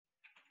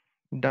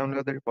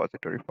Download the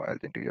repository files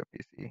into your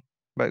PC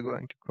by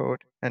going to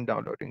code and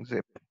downloading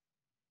zip.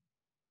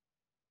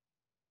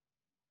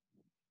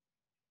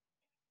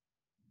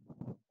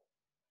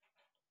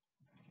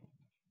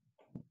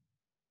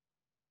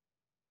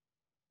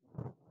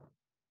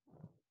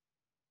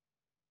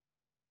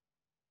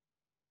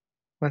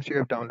 Once you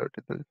have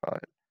downloaded the file,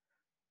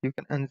 you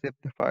can unzip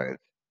the files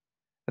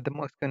at the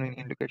most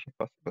convenient location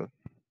possible.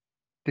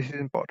 This is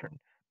important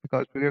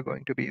because we are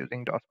going to be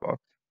using DOSBox,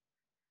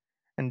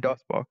 and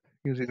DOSBox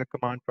uses a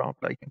command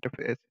prompt-like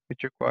interface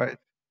which requires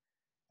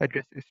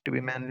addresses to be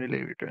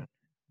manually written.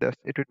 Thus,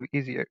 it would be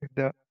easier if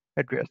the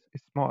address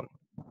is small.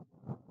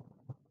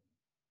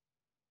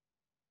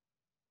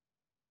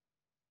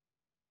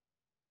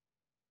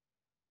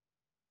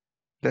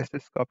 Let's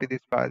just copy these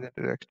files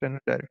into the external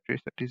directory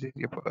so it is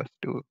easier for us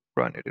to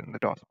run it in the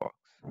DOSBox.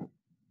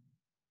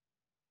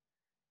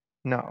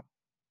 Now,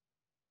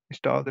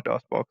 install the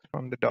DOSBox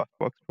from the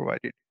DOSBox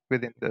provided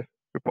within the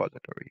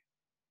repository.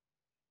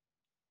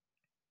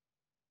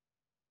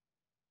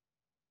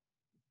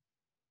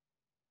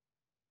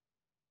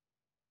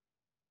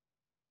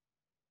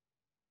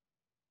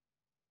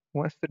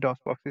 Once the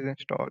DOSBox is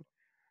installed,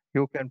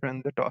 you can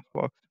run the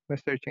DOSBox by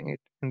searching it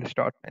in the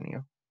Start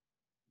menu.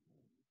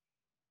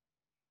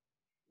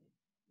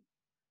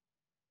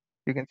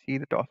 You can see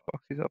the DOSBox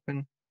is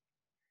open.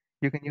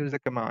 You can use the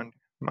command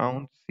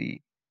mount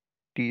c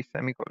d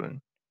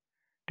semicolon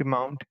to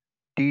mount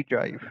D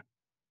drive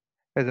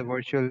as a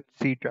virtual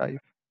C drive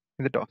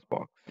in the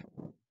DOSBox.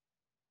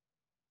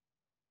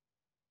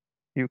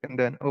 You can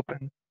then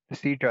open the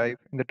C drive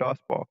in the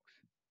DOSBox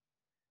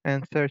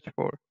and search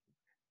for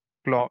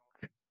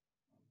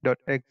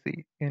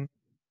clock.exe in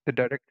the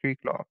directory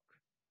clock.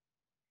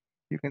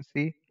 You can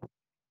see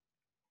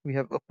we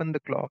have opened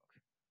the clock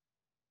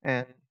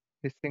and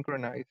is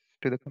synchronized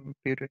to the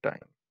computer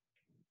time.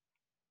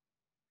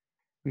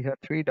 We have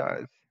three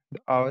dials: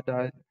 the hour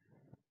dial,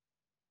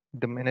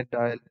 the minute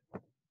dial,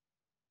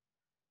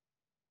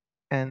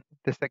 and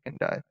the second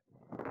dial,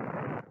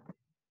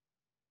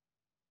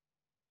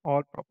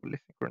 all properly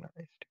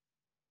synchronized.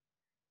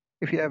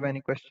 If you have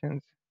any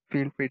questions,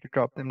 feel free to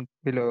drop them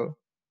below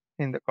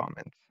in the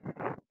comments.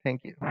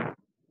 Thank you.